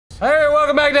Hey,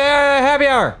 welcome back to Happy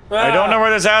Hour. I don't know where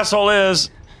this asshole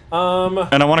is. And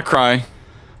I want to cry.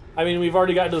 I mean, we've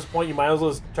already gotten to this point. You might as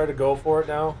well try to go for it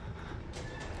now.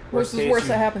 Worst is worse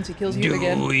that happens. He kills you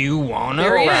again. Do you wanna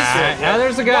There he is. ride? Yeah,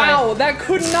 there's a guy. Wow, that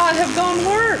could not have gone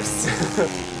worse.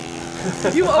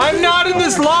 I'm not in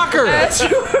this locker.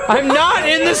 I'm not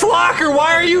in this locker.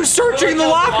 Why are you searching the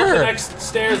Off locker? the next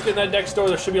stairs, get that next door.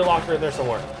 There should be a locker in there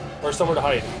somewhere, or somewhere to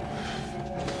hide.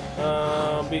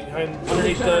 Behind,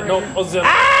 underneath the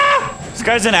This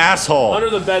guy's an asshole. Under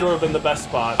the bed would have been the best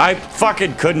spot. I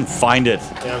fucking couldn't find it.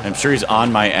 Yeah. I'm sure he's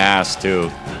on my ass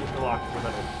too.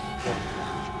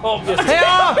 Oh,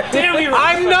 yes. Damn you!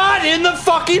 I'm not in the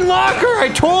fucking locker. I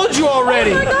told you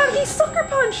already. Oh my god, he sucker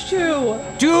punched you.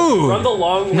 Dude, Run the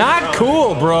long way not around.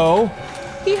 cool, bro.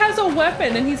 He has a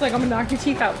weapon and he's like, I'm gonna knock your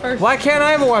teeth out first. Why can't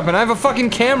I have a weapon? I have a fucking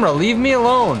camera. Leave me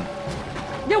alone.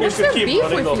 Yeah, what's should their keep beef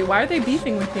running with the- you? Why are they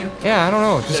beefing with you? Yeah, I don't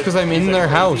know. Just because I'm in their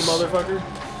house. Motherfucker.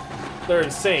 They're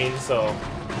insane, so.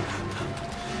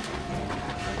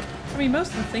 I mean,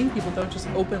 most insane people don't just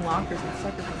open lockers and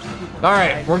sucker punch the people. All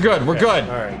right, we're good. We're good.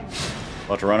 All right.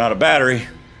 About to run out of battery.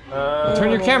 Turn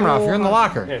your camera off. You're in the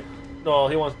locker. Okay. No,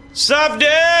 he wants. Sup,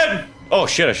 dude? Oh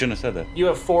shit! I shouldn't have said that. You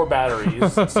have 4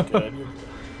 batteries. That's good.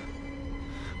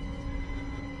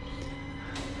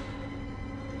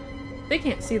 They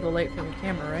can't see the light from the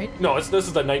camera, right? No, this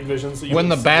is the night vision. So you When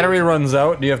the can see battery it. runs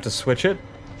out, do you have to switch it?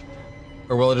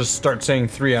 Or will it just start saying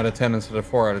 3 out of 10 instead of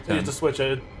 4 out of You 10? have to switch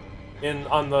it.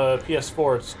 On the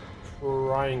PS4, it's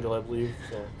triangle, I believe.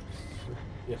 So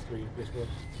PS3, PS4.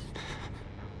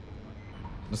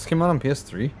 This came out on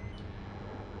PS3?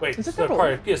 Wait, Is it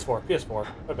sorry, that PS4. PS4.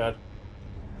 My bad.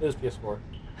 It is PS4.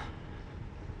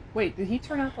 Wait, did he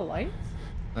turn out the lights?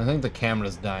 I think the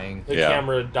camera's dying. The Yeah.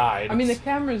 camera died. I mean, the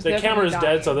camera's the camera's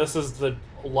definitely dead, so dying. this is the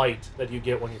light that you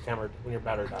get when your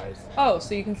battery dies. Oh,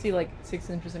 so you can see like 6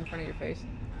 inches in front of your face.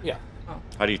 Yeah.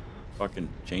 How do you fucking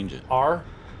change it? R.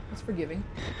 That's forgiving.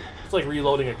 It's like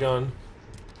reloading a gun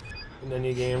in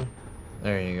any game.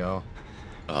 There you go.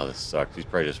 Oh, this sucks. He's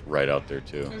probably just right out there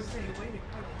too.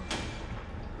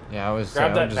 Yeah, I was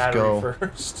Grab that just battery go.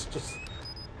 first. Just.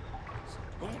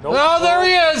 Nope. Oh, there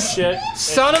he is! Shit.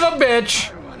 Son of a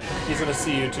bitch! He's gonna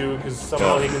see you too, because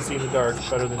somehow he can see in the dark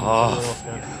better than anyone else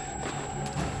can.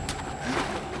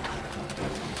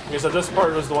 Okay, so this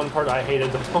part was the one part I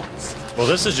hated the most. Well,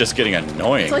 this is just getting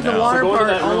annoying It's like now. the water So go into part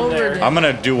that all room over there. again. I'm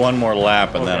gonna do one more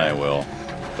lap and then Okay. I will.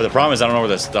 But the problem is I don't know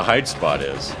where the hide spot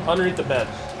is. Underneath the bed.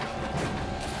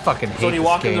 Fucking hate So when you this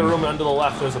walk game. in the room and to the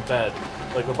left, there's a bed.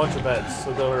 Like a bunch of beds.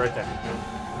 So go right there.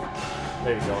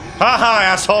 There you go. Haha,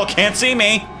 asshole, can't see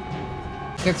me.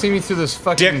 Can't see me through this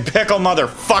fucking Dick pickle thinly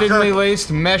motherfucker.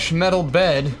 laced mesh metal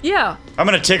bed. Yeah. I'm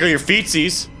gonna tickle your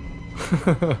feetsies.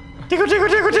 Tickle, tickle, tickle,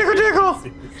 tickle, tickle.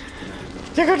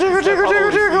 Tickle, tickle, tickle,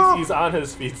 tickle, tickle. He's on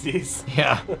his feetsies.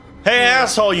 Yeah. Hey,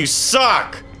 asshole, you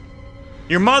suck.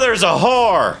 Your mother's a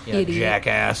whore. Yeah, Idiot.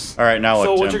 jackass. All right, now what,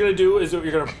 So what Tim? you're gonna do is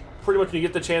you're gonna pretty much when you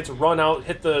get the chance, run out,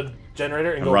 hit the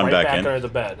generator, and go Run right back back in. under the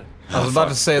bed. I was about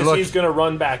to say, 'Cause look, he's gonna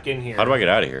run back in here. How do I get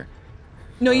out of here?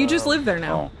 No, you just live there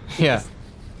now. Oh. yeah.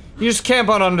 You just camp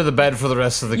out under the bed for the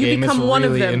rest of the You game. become it's one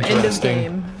really of them. End of interesting.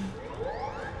 game.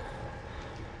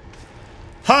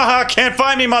 Haha, can't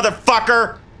find me,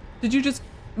 motherfucker. Did you just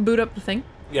boot up the thing?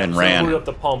 Yeah, And so ran. boot up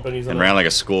the pump, and he's And ran like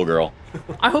a schoolgirl.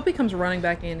 I hope he comes running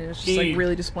back in and it's just He like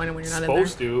really disappointed when you're not in there.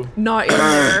 supposed to. Not in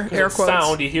there. Air quotes.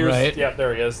 Sound. He hears. Right. Yeah,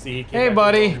 there he is. See, he came Hey, back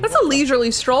buddy. in. That's a leisurely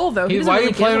stroll, though. He doesn't Why are really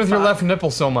you playing give a with your fuck. left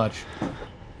nipple so much?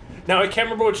 Now I can't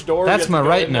remember which door. That's we have my to go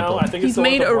right in now. nipple. I think it's He's the one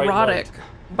made with the bright erotic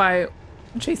light. by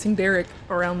chasing Derek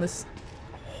around this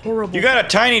horrible. You got a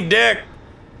tiny dick.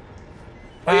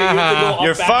 Oh, yeah, you have to go up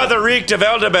Your back father up. reeked of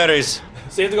elderberries.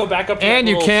 So you have to go back up to And that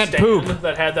you little can't stand poop.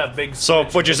 That had that big. So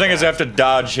switch what you're in saying the is I back. have to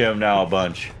dodge him now a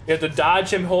bunch. You have to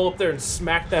dodge him, hold up there, and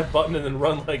smack that button, and then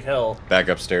run like hell. Back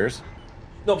upstairs?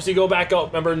 Nope. So you go back up.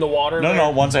 Remember in the water? No, there? no.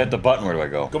 Once I hit the button, where do I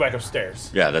go? Go back upstairs.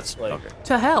 Yeah, that's Like- okay.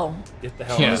 to hell. Get the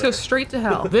hell Yeah. out Just of go straight to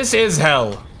hell. This is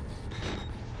hell.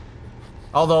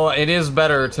 Although it is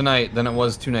better tonight than it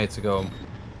was 2 nights ago.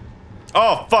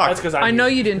 Oh fuck! That's because I know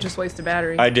you didn't just waste a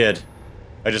battery. I did.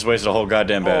 I just wasted a whole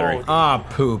goddamn battery. Oh. Ah,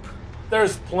 poop.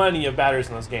 There's plenty of batteries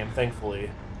in this game, thankfully.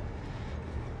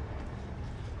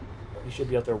 You should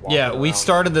be out there walking Yeah, we around.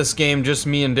 started this game just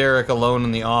me and Derek alone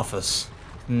in the office.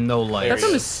 No lights. That's a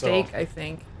There mistake, so- I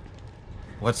think.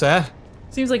 What's that?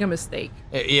 Seems like a mistake.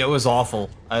 It was awful.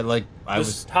 I was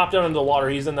Just hop down into the water.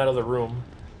 He's in that other room.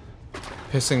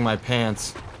 pissing my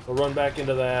pants. So run back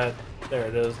into that. There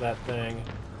it is, that thing.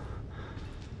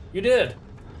 You did.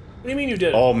 What do you mean you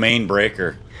did? Oh, main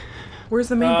breaker. Where's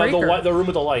the main breaker? the room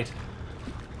with the light.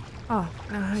 Oh,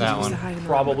 no, That he's one. to hide in the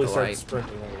Probably room with the start light.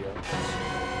 sprinting. There we go.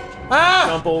 Ah!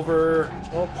 Jump over.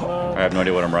 I have no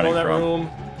idea what I'm running that from. room.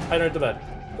 Hide under the bed.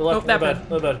 The left that bed.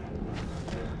 The bed.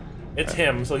 It's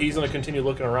him, so he's gonna continue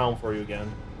looking around for you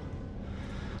again.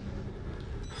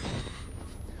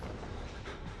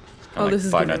 Oh, Like this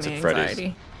is Five giving Nights me at Freddy's.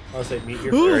 anxiety. I'll say meet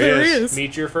your Ooh, first. there he is.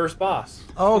 Meet your first boss.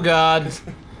 Oh God.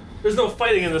 There's no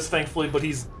fighting in this, thankfully, but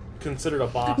he's considered a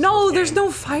boss. in No, this there's game.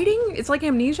 no fighting. It's like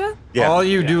Amnesia. Yeah. All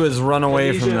you do is run away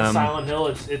Amnesia from and them. Silent Hill,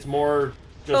 it's more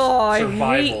just Oh, I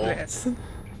survival. hate this.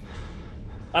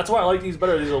 That's why I like these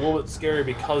better. These are a little bit scary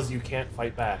because you can't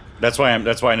fight back. That's why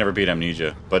I never beat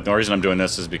Amnesia. But the reason I'm doing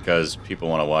this is because people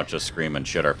want to watch us scream and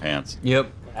shit our pants.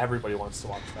 Yep. Everybody wants to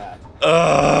watch that.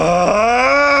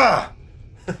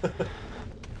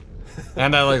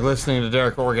 And I like listening to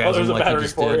Derek Oh, orgasm there's a like he battery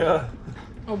just for did. you.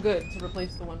 Oh, good. To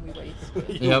replace the one we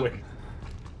waste. You Yep. win.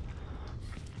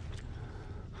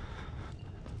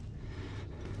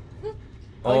 Like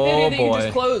Oh, the idea that you boy.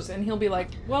 just close and he'll be like,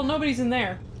 well, nobody's in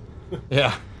there.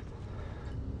 Yeah.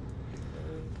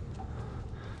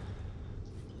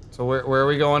 So where are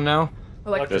we going now?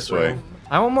 Like This way.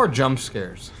 I want more jump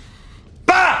scares.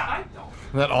 I don't.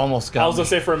 That almost got I was me. gonna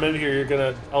say for a minute here, you're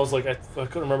gonna. I was like, I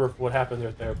couldn't remember what happened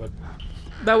right there, but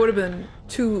That would have been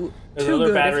too there's too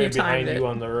another good if battery you timed behind it. you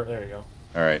on the. There you go.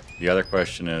 All right. The other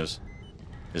question is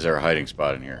there a hiding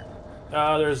spot in here?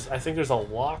 I think there's a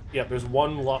lock. Yep, there's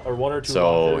one or one or two.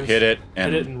 So lockers. hit it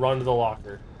and Hit it and run to the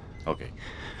locker. okay.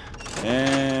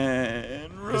 And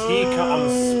Because he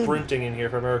comes sprinting in here,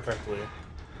 if I remember correctly.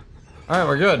 All right,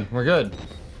 we're good. We're good. There's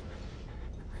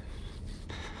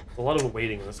a lot of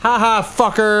waiting in this game. Haha,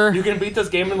 fucker. You can beat this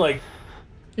game in like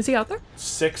Is he out there?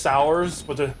 6 hours,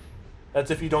 but that's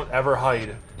if you don't ever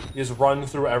hide. You just run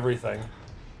through everything.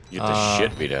 you get the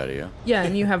shit beat out of you. Yeah,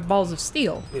 and you have balls of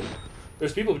steel.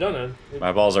 There's people who've done it.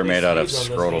 My balls are They made out of speedrun this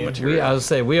scrotal game. material. I was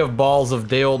say we have balls of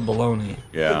day old baloney.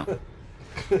 Yeah.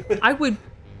 I would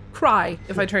cry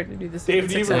if I tried to do this Dave, in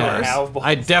do you 6 even hours. have balls?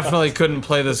 I definitely couldn't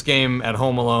play this game at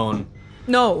home alone.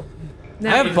 No. I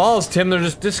have balls, Tim. They're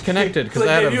just disconnected because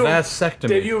I had a Dave, you have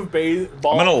vasectomy.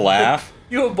 balls. I'm gonna laugh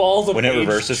You have balls of when it aged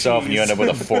reverses itself and you end up with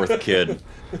a cheese. fourth kid.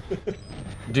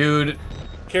 Dude,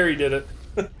 Carrie did it.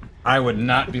 I would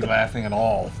not be laughing at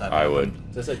all if that I would.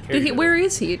 I said Carrie Did he? did Where it.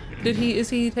 is he? Is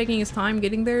he taking his time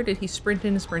getting there? Did he sprint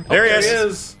in a sprint? There he There is. he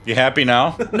is. You happy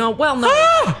now? No. Well,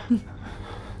 no.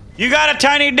 You got a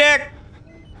tiny dick.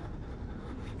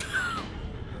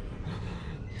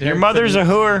 Your mother's a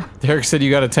whore. Derek said you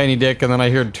got a tiny dick, and then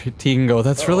I heard Tegan go,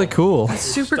 "That's really cool."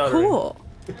 Super stuttering. cool.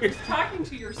 Talking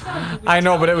to yourself. I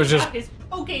know, but it was just His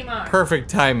Pokemon. perfect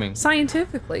timing.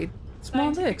 Scientifically,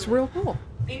 small dicks, real cool.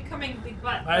 Incoming big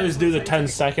butt. I always do the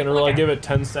 10-second rule. I give it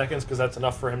 10 seconds because that's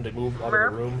enough for him to move out of the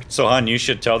room. So, hon, you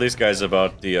should tell these guys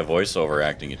about the voiceover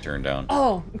acting you turned down.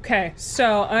 Oh, okay.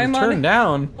 So I'm on. Turn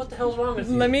down. What the hell's wrong with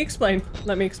you? Let me explain.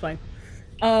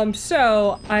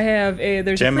 So I have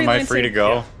there's Tim, a am I free to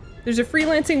go? There's a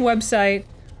freelancing website,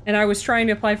 and I was trying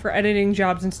to apply for editing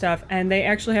jobs and stuff, and they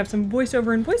actually have some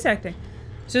voiceover and voice acting.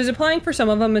 So I was applying for some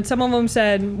of them, and some of them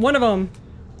said, one of them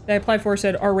that I applied for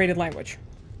said R-rated language.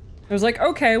 I was like,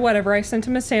 okay, whatever. I sent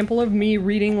him a sample of me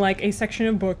reading like a section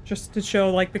of book just to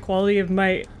show like the quality of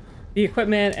the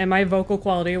equipment and my vocal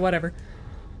quality or whatever.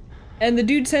 And the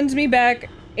dude sends me back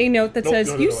a note that Nope, says,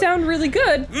 no, you no. sound really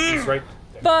good, It's right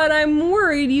there. but I'm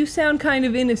worried you sound kind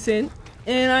of innocent,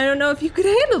 and I don't know if you could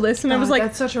handle this. And I was like,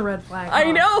 that's such a red flag. I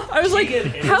know. I was like,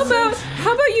 Keegan, how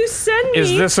about you send me?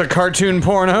 Is this a cartoon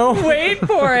porno? Wait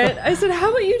for it. I said,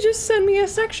 how about you just send me a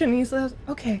section? He's like,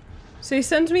 okay. So he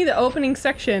sends me the opening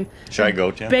section. Should I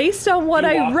go, Tim? Based on what You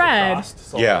I walked read, across,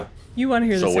 so- Yeah. you want to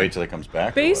hear So this? wait till it comes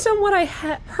back. or Based what? on what I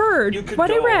heard, You could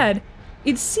what I go. read,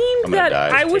 it seemed I'm gonna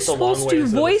that die. I was Take the long supposed way to instead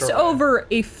of the voice short way. over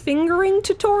a fingering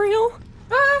tutorial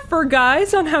for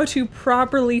guys on how to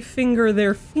properly finger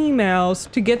their females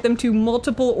to get them to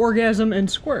multiple orgasm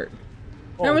and squirt.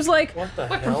 Oh, I was like, what the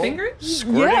What, hell? from fingering?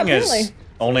 Squirting apparently. is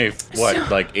only, what,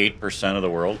 like 8% of the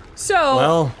world? So,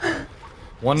 Well,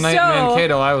 one night in So-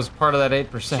 Mankato, I was part of that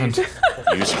 8%.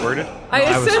 You squirted? I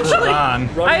I was essentially.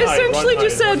 on. Run, I hide, essentially run,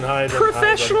 just hide, said, run, hide, run, hide,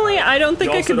 professionally, run, hide. I don't think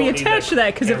You I also could be don't need attached to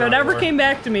that, because if it camera ever anymore. came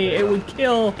back to me, it would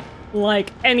kill,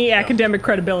 like, any academic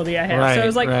credibility I have. So I Right,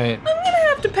 was like, right. I'm gonna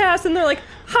have to pass, and they're like,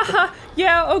 haha,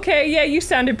 yeah, okay, yeah, you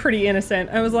sounded pretty innocent.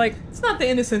 I was like, It's not the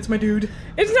innocence, my dude.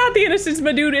 it's not the innocence,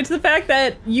 my dude, it's the fact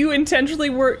that you intentionally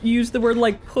used the word,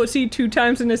 like, pussy 2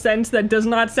 times in a sentence that does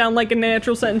not sound like a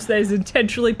natural sentence that is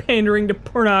intentionally pandering to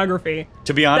pornography.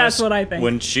 To be honest, That's what I think.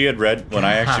 when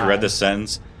I actually read this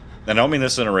sentence, and I don't mean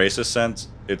this in a racist sense,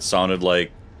 it sounded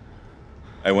like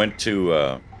I went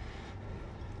to,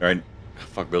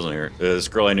 fuck, Bill's in here. This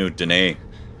girl I knew, Danae,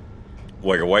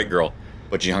 like a white girl,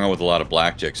 But she hung out with a lot of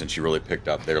black chicks, and she really picked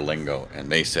up their lingo, and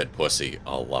they said pussy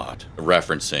a lot,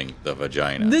 referencing the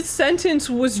vagina. This sentence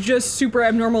was just super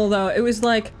abnormal, though. It was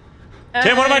like...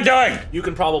 Tim, what am I doing? You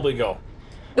can probably go.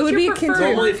 It would be akin to...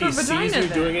 Normally, if he sees you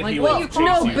doing it, he will chase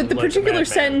no, you but the like a particular madman.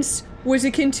 sentence was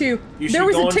akin to... You should There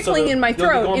was go a into tickling the- in my you'll be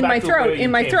throat, going in back my to the throat, way in you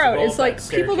my came, so throat. go It's up like, that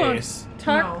people don't staircase.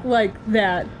 talk No. like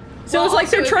that. So Well, it's like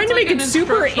also, they're if trying it's to make like it an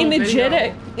super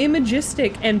instructional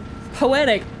imagistic and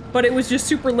poetic, but it was just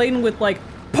super laden with, like,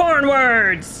 porn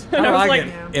words. And I was like...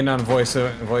 get in on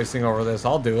voicing over this.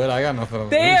 I'll do it. I got nothing to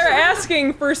They lose. are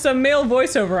asking for some male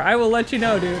voiceover. I will let you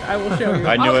know, dude. I will show you.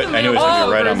 I knew it. I knew it was gonna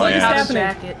be right on my what is ass.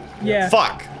 happening? Yeah.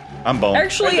 Fuck! I'm boned.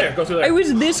 Actually, Right there, go through there. I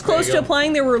was this close you to go.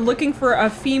 applying. They were looking for a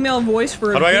female voice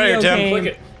for a How do I get video out of here, Tim? game,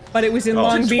 Click it. but it was in Oh.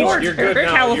 Long Beach, You're good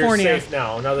now. California. You're safe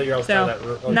now. Now that you're outside So, that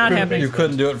room. not you're happening. You safe.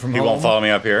 couldn't do it from You home. won't follow me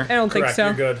up here? I don't think Correct. so.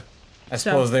 You're good. I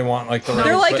suppose they want like the right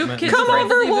They're like, equipment. kids come afraid to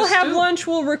over, leave we'll us have too. lunch,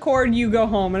 we'll record, you go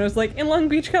home. And I was like, in Long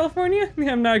Beach, California?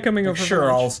 Yeah, I'm not coming over for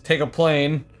Sure, I'll lunch. take a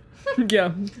plane.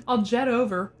 Yeah. I'll jet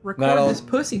over, record That'll- this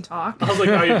pussy talk. I was like,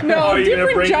 are you, No, are you gonna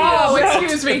different bring job. me Oh, up?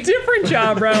 excuse me. Different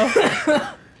job, bro.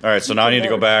 Alright, so now I need to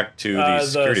go back to the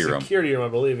security room. Security room, I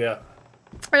believe, yeah.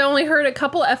 I only heard a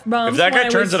couple F-bombs. If that when guy I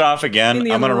turns was- it off again, in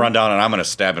the I'm gonna other run room. down and I'm gonna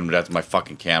stab him to death with my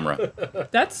fucking camera.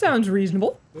 That sounds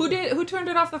reasonable. Who turned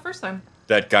it off the first time?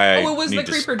 That guy I Oh, it was the need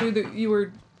to creeper dude that you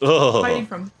were Ugh. hiding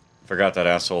from. Forgot that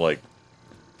asshole, like,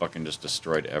 fucking just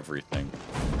destroyed everything.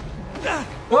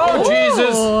 Oh,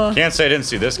 Jesus! Ooh. Can't say I didn't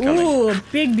see this coming. Ooh,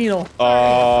 big needle.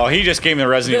 Oh, he just gave me the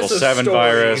Resident This Evil is 7 story.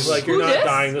 virus. Like, you're Who not dis?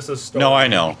 dying, this is story. No, I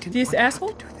know. This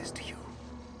asshole?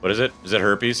 What is it? Is it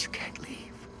herpes?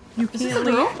 You Is this can't a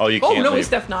leave. girl? Oh, you Oh, can't no, leave. he's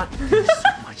Steph not.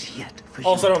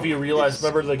 Also, I don't know if you realize,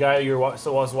 remember the guy you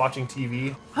was watching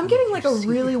TV? I'm getting like a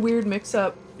really weird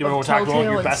mix-up. You remember of when we talked about Telltale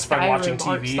your and best friend watching Skyrim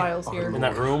art TV styles here. in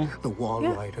that room? The wall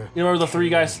rider. You remember the three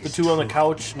guys, the two on the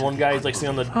couch, and one guy's like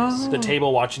sitting on the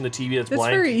table watching the TV that's That's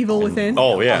blank? very evil within.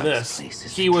 Oh, On yeah. this,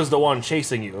 he was the one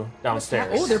chasing you downstairs.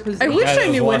 Oh, they're possessed. I wish Guy that I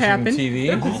was knew what watching happened. TV.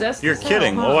 They're possessed. You're as hell,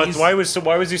 kidding. huh? Well, He's- why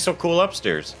was he so cool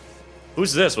upstairs?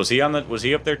 Who's this? Was he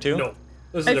up there too? No.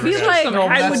 This is I a different feel guy. like No,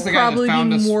 I that's would the guy that probably found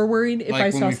be us, more worried if like, I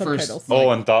when saw we first- subtitles. Oh,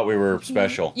 and thought we were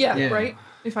special. Yeah, Yeah. right?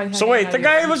 If I had So any wait, the idea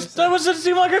guy what was you that said. was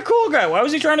seemed like a cool guy. Why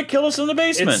was he trying to kill us in the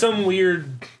basement? It's some weird.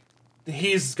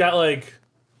 He's got like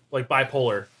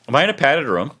bipolar. Am I in a padded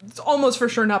room? It's almost for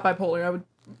sure not bipolar. I would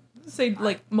say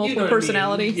like multiple know what I mean.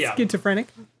 personality. Yeah. Schizophrenic.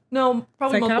 No,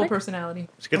 probably multiple Psychotic? personality.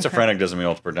 Schizophrenic doesn't mean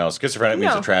multiple personality. Schizophrenic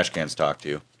means No. the trash cans talk to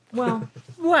you. Well,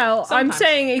 Well, I'm Sometimes.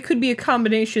 saying it could be a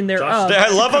combination thereof.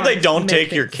 Just- I love how they don't Make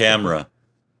take it your camera.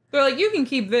 they're like, you can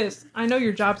keep this. I know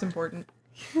your job's important.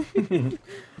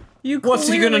 You What's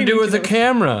he gonna clearly do need with to the know.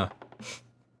 camera?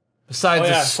 Besides Oh,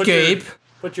 yeah, escape?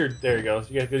 Put your. There you go.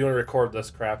 You want to record this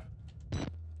crap.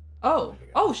 Oh,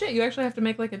 oh shit! You actually have to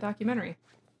make like a documentary.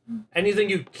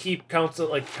 Anything you keep counts as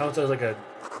like a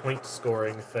point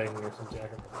scoring thing or something. I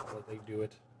don't know how they do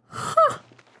it.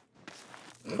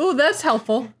 Oh, that's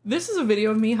helpful. This is a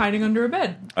video of me hiding under a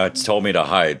bed. It's told me to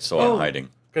hide, so Oh. I'm hiding.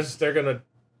 Because they're gonna.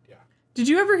 Did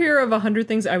you ever hear of 100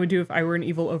 things I would do if I were an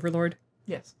evil overlord?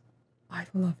 Yes. I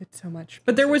love it so much.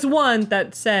 But there was one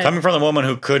that said... Coming from the woman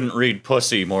who couldn't read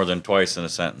pussy more than twice in a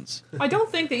sentence. I don't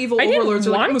think the evil I didn't overlords are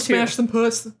like, I'm want gonna to. smash some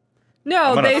puss. No,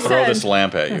 I'm gonna they throw said... this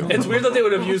lamp at you. It's weird that they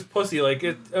would have used pussy. Like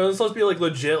it was supposed to be like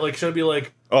legit. Like should it be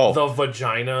like Oh. the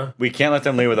vagina? We can't let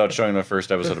them leave without showing the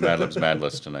first episode of Mad Libs Mad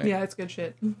List tonight. Yeah, it's good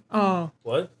shit. Oh,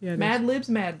 What? yeah. it is. Mad Libs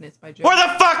Madness by Joe. Where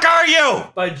the fuck are you?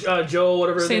 By Joe,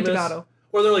 whatever his name is. Santagato.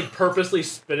 Where they're like purposely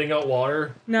spitting out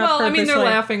water. Not Well, I mean, they're purposely.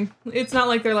 laughing. It's not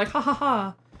like they're like, ha ha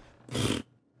ha.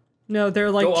 No, they're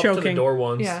like Go up to the choking. door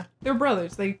once. Yeah, they're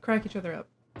brothers. They crack each other up.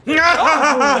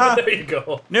 There you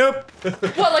go. Nope.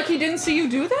 What, like he didn't see you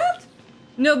do that?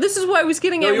 No, this is what I was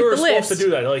getting No, at you were with the supposed list. to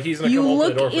do that. Like he's gonna You come open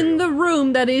look the door for in you. the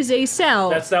room that is a cell.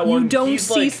 That's that one- You don't he's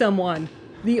see like someone.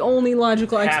 The only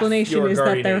logical half explanation your is that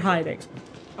guardian they're angel. hiding.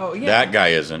 Oh yeah. That guy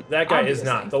isn't. That guy is Obviously.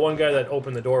 not. The one guy that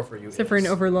opened the door for you. Except for an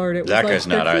is. overlord, it was That like guy's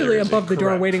they're not either, clearly is he? above the door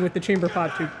Correct. waiting with the chamber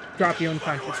pod to drop you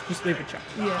unconscious. Just leave it shut.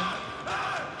 Yeah.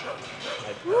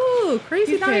 Ooh,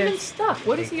 crazy He's not even pants. stuck.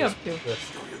 What is he up to? This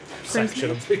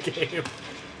section of the game.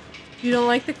 You don't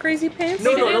like the crazy pants?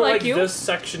 No, Did no, I they don't like like you? this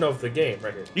section of the game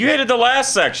right here. You hated the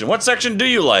last section. What section do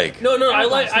you like? No, no, I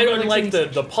Outlast, don't nobody like likes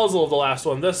the any puzzle of the last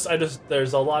one. This,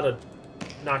 there's a lot of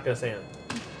not gonna say anything.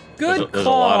 Good There's a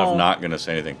call. lot of not gonna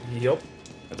say anything. Yep.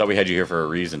 I thought we had you here for a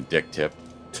reason, dick tip.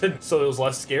 So it was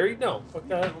less scary? No, fuck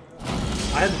that.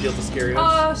 I had to deal with the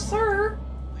scariness. Sir.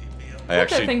 I Put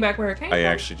that thing back where it came from.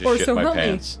 actually Or just shit so my help me.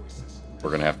 pants.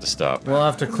 We're gonna have to stop. We'll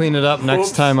have to clean it up next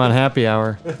Oops. time on Happy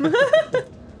Hour.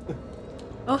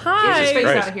 Oh, Get hi. his face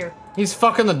Right. out of here. He's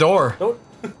fucking the door. Don't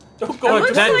go. Look,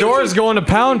 into that it. door is going to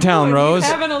Pound Town, Rose.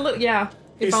 Having a little, yeah.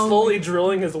 He's If only. slowly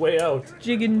drilling his way out.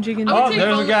 Jiggin', jiggin'. I would Oh, say there's if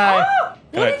a only- guy. Oh!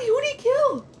 Can I- Who did he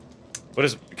kill? What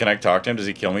is? Can I talk to him? Does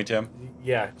he kill me, Tim?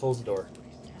 Yeah, close the door.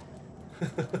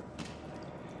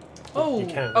 Oh, You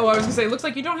can. oh! I was gonna say, it looks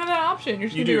like you don't have that option. You're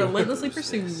just You gonna be do. relentlessly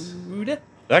pursued.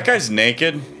 That guy's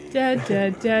naked. Dead,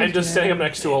 dead, dead. And just setting him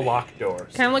next to a locked door.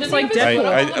 Kind of looks Does he like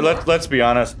have his Deadpool. Let's be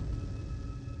honest.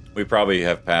 We probably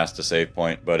have passed a save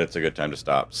point, but it's a good time to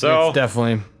stop. So It's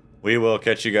definitely. we will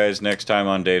catch you guys next time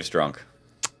on Dave's Drunk.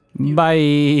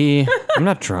 Bye. I'm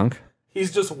not drunk.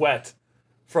 He's just wet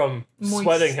from Moist.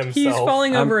 sweating himself. He's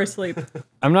falling over asleep.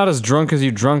 I'm not as drunk as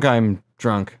you drunk. I'm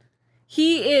drunk.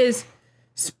 He is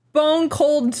bone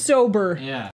cold sober. Yeah.